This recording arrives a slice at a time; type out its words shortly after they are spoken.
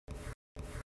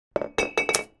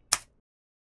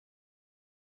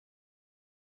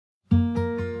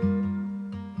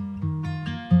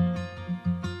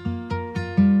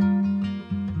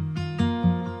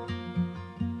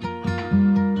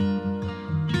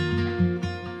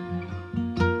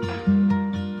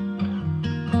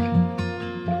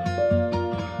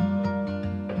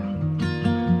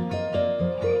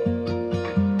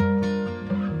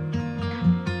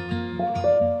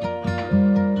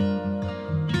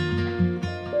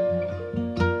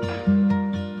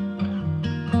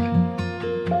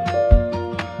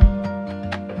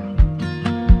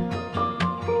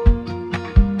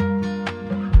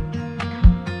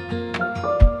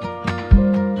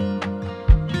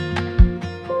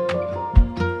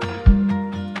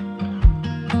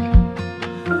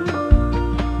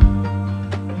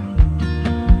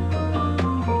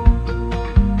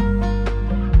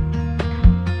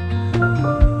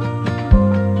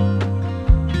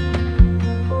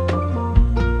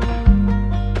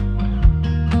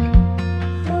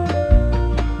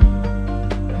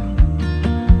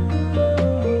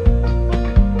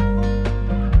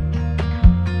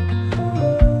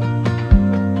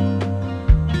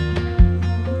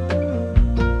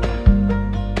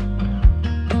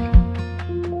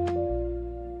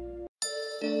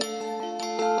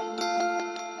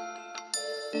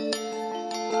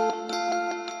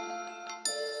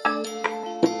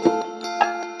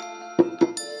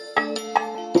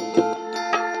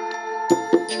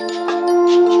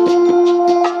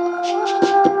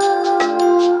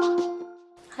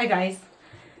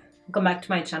back to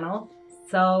my channel.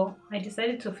 So I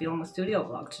decided to film a studio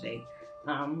vlog today.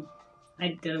 I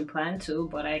didn't plan to,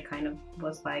 but I kind of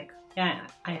was like, yeah,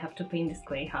 I have to paint these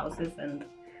clay houses, and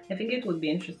I think it would be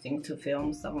interesting to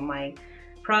film some of my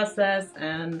process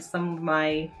and some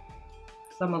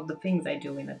of the things I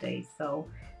do in a day. So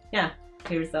yeah,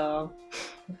 here's a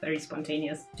very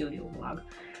spontaneous studio vlog.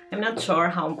 I'm not sure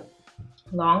how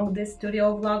long this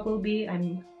studio vlog will be.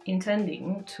 I'm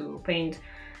intending to paint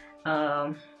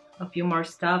a few more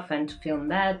stuff and to film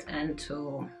that, and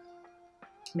to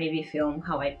maybe film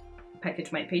how I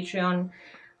package my Patreon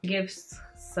gifts.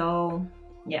 So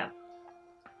yeah,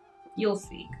 you'll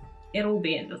see. It'll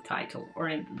be in the title or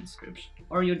in the description,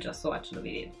 or you just watch the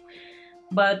video.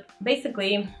 But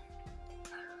basically,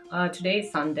 today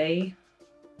is Sunday.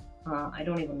 I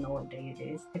don't even know what day it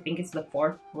is. I think it's the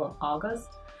 4th of August.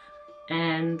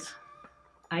 And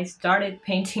I started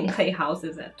painting clay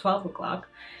houses at 12 o'clock.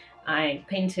 I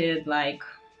painted like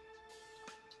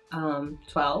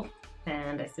 12,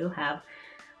 and I still have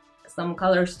some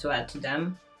colors to add to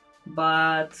them.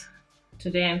 But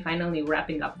today I'm finally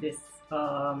wrapping up this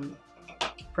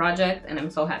project, and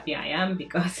I'm so happy I am,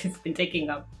 because it's been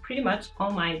taking up pretty much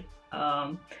all my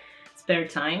spare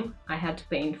time. I had to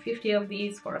paint 50 of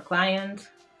these for a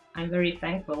client. I'm very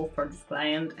thankful for this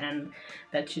client and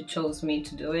that she chose me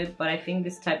to do it, but I think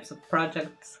these types of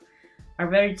projects are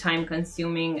very time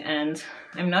consuming, and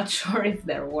I'm not sure if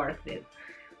they're worth it.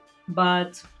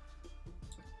 But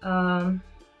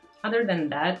other than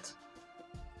that,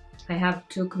 I have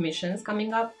 2 commissions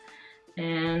coming up,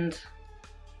 and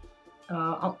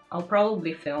I'll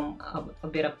probably film a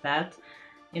bit of that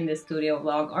in the studio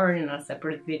vlog or in a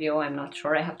separate video. I'm not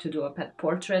sure. I have to do a pet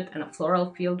portrait and a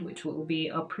floral field, which will be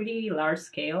a pretty large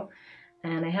scale,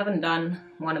 and I haven't done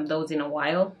one of those in a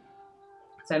while,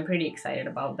 so I'm pretty excited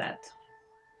about that.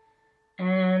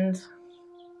 And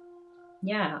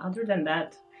yeah, other than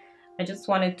that, I just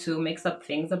wanted to mix up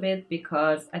things a bit,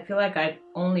 because I feel like I've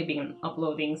only been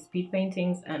uploading speed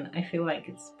paintings, and I feel like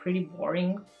it's pretty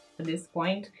boring at this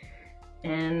point.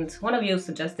 And one of you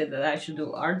suggested that I should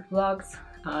do art vlogs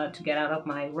to get out of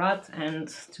my rut and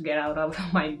to get out of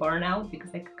my burnout,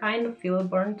 because I kind of feel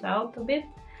burnt out a bit.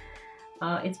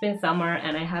 It's been summer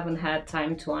and I haven't had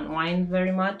time to unwind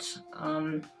very much.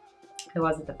 I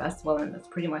was at the festival and that's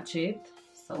pretty much it.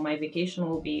 So my vacation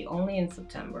will be only in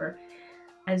September.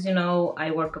 As you know,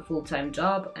 I work a full-time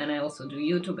job, and I also do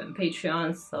YouTube and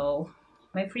Patreon, so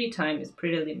my free time is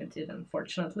pretty limited,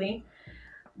 unfortunately.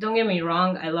 Don't get me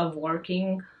wrong, I love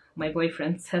working. My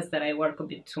boyfriend says that I work a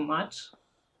bit too much,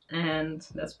 and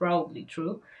that's probably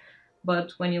true.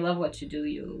 But when you love what you do,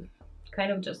 you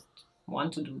kind of just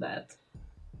want to do that.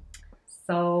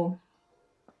 So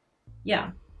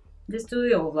yeah, this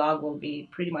studio vlog will be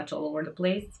pretty much all over the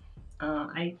place.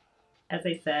 As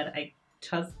I said, I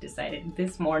just decided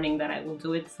this morning that I will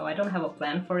do it, so I don't have a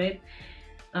plan for it.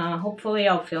 Hopefully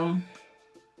I'll film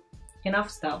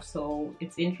enough stuff so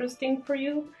it's interesting for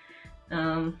you.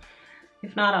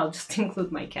 If not, I'll just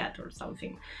include my cat or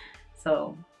something.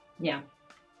 So yeah,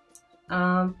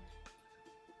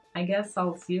 I guess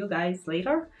I'll see you guys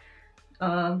later.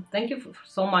 Thank you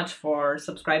so much for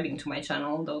subscribing to my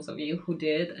channel, those of you who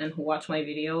did and who watch my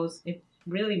videos. It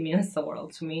really means the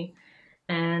world to me.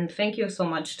 And thank you so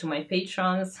much to my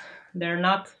patrons. They're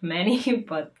not many,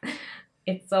 but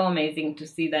it's so amazing to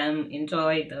see them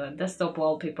enjoy the desktop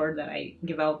wallpaper that I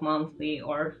give out monthly,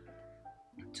 or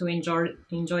to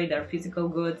enjoy their physical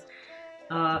goods.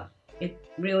 It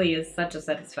really is such a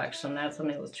satisfaction as an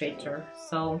illustrator.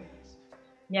 So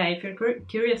yeah, if you're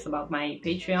curious about my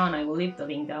Patreon, I will leave the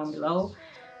link down below.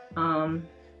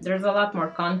 There's a lot more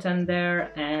content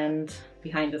there, and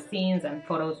behind the scenes and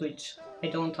photos which I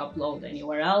don't upload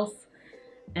anywhere else,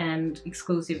 and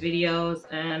exclusive videos,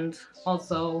 and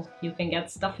also you can get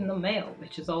stuff in the mail,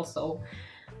 which is also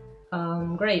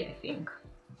great, I think.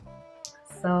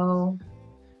 So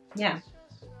yeah,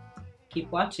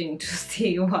 keep watching to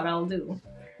see what I'll do,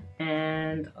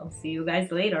 and I'll see you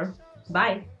guys later.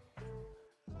 Bye!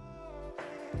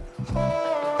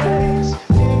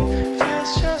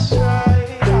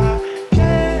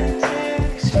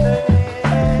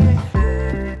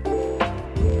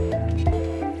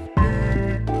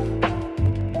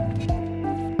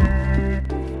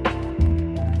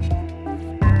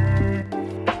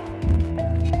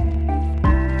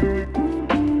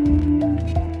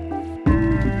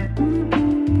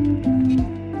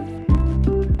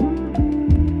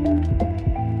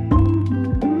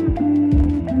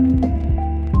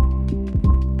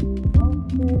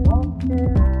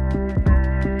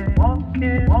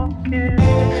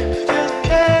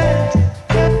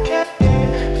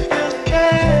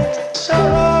 So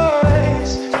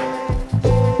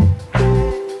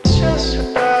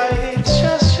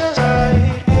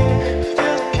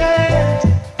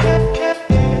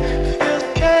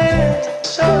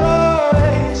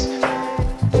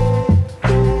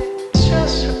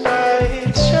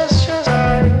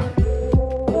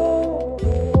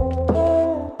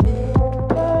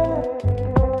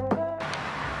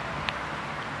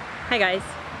guys,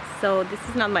 so this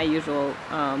is not my usual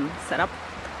setup.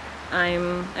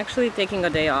 I'm actually taking a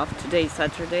day off. Today is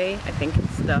Saturday. I think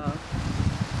it's I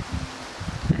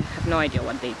have no idea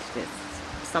what date it is.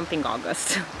 Something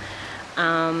August.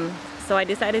 So I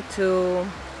decided to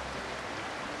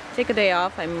take a day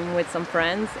off. I'm with some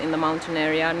friends in the mountain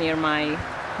area near my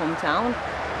hometown.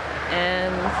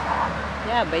 And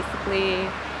yeah, basically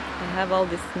I have all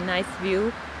this nice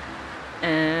view.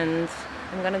 And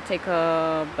I'm gonna take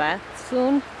a bath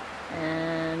soon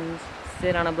and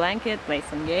sit on a blanket, play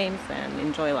some games and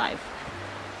enjoy life.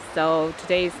 So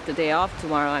today is the day off,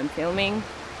 tomorrow I'm filming,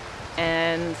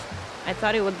 and I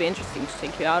thought it would be interesting to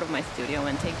take you out of my studio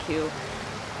and take you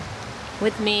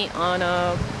with me on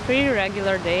a pretty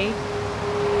regular day,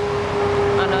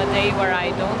 on a day where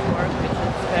I don't work, which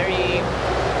is very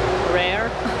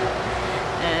rare.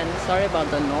 And sorry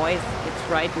about the noise, it's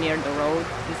right near the road,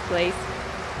 this place.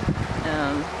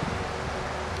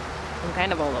 I'm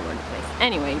kind of all over the place.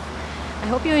 Anyways, I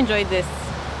hope you enjoyed this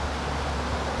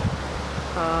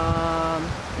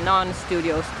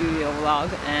non-studio vlog,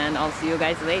 and I'll see you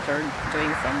guys later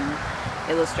doing some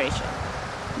illustration.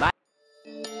 Bye!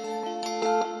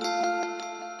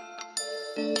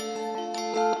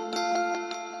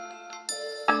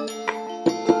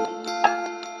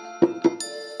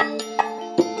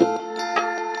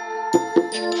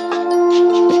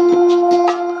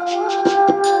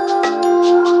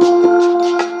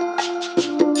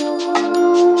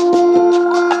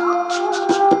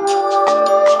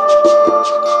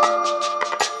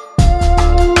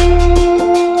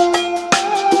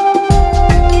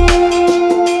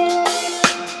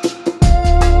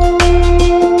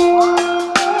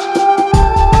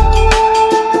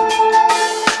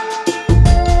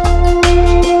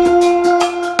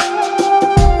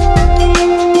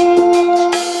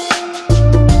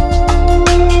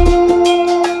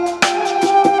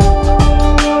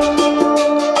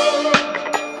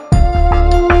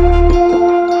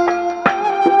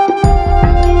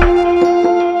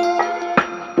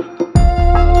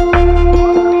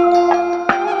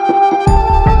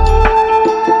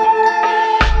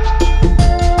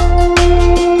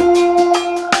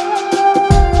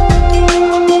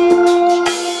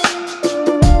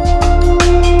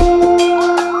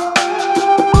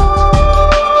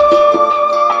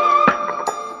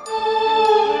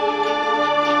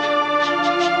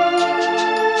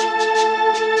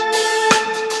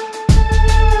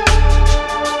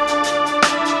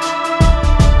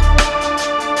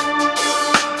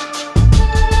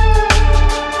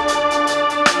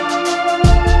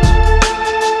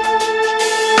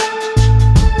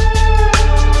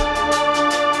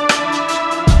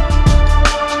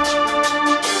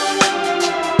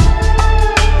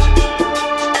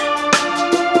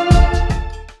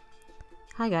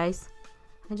 Hi guys,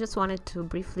 I just wanted to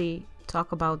briefly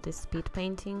talk about this speed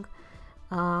painting.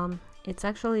 It's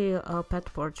actually a pet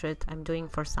portrait I'm doing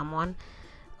for someone,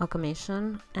 a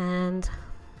commission, and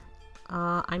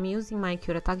I'm using my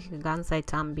Kuretake Gansai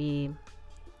Tambi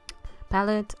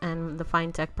palette and the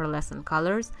Fine Tech Pearlescent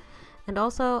colors, and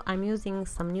also I'm using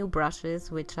some new brushes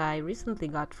which I recently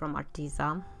got from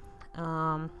Arteza.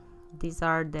 These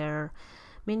are their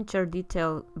miniature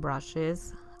detail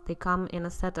brushes. They come in a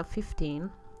set of 15.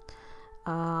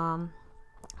 5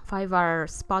 are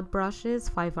spot brushes,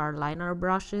 5 are liner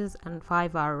brushes, and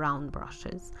 5 are round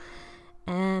brushes.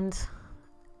 And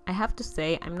I have to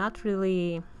say, I'm not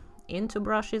really into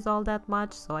brushes all that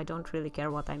much, so I don't really care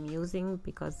what I'm using,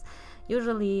 because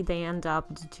usually they end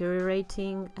up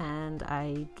deteriorating and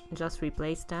I just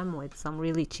replace them with some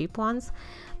really cheap ones.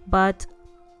 But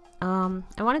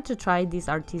I wanted to try these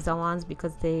Arteza ones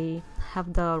because they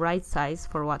have the right size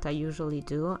for what I usually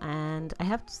do, and I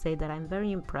have to say that I'm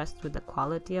very impressed with the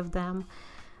quality of them.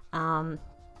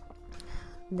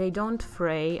 They don't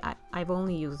fray. I've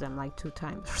only used them like 2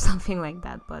 times or something like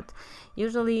that, but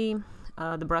usually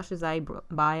the brushes I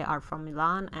buy are from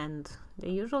Milan and they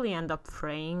usually end up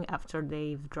fraying after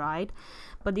they've dried,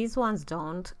 but these ones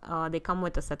don't. They come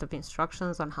with a set of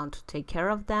instructions on how to take care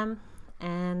of them,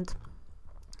 and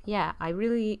yeah, I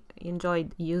really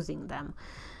enjoyed using them.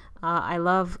 I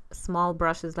love small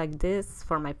brushes like this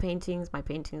for my paintings. My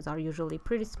paintings are usually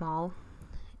pretty small,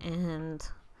 and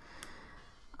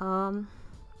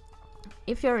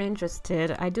if you're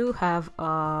interested, I do have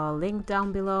a link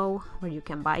down below where you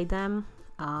can buy them.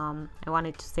 I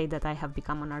wanted to say that I have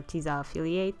become an Arteza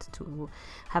affiliate to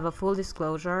have a full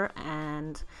disclosure,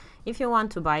 and if you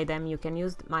want to buy them, you can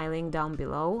use my link down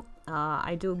below.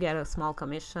 I do get a small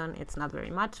commission. It's not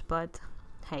very much, but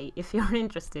hey, if you're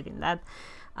interested in that,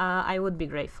 I would be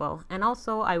grateful. And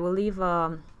also I will leave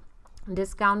a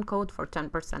discount code for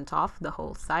 10% off the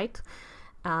whole site.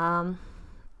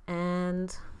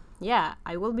 And yeah,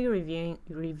 I will be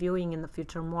reviewing in the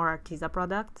future more Arteza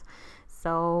products,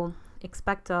 so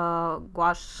expect a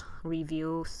gouache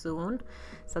review soon.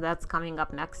 So that's coming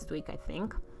up next week, I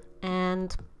think.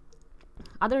 And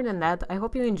other than that, I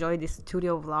hope you enjoyed this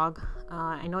studio vlog.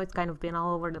 I know it's kind of been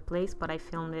all over the place, but I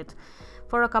filmed it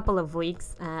for a couple of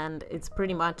weeks, and it's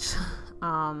pretty much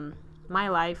my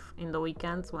life in the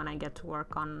weekends when I get to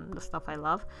work on the stuff I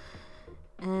love.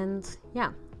 And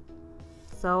yeah,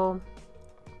 so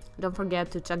don't forget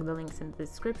to check the links in the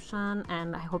description,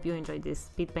 and I hope you enjoyed this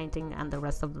speed painting and the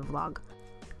rest of the vlog.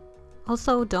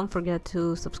 Also, don't forget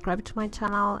to subscribe to my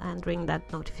channel and ring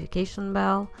that notification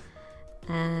bell,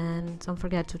 and don't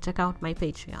forget to check out my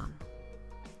Patreon.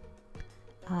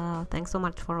 Thanks so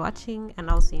much for watching, and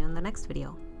I'll see you in the next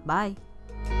video. Bye!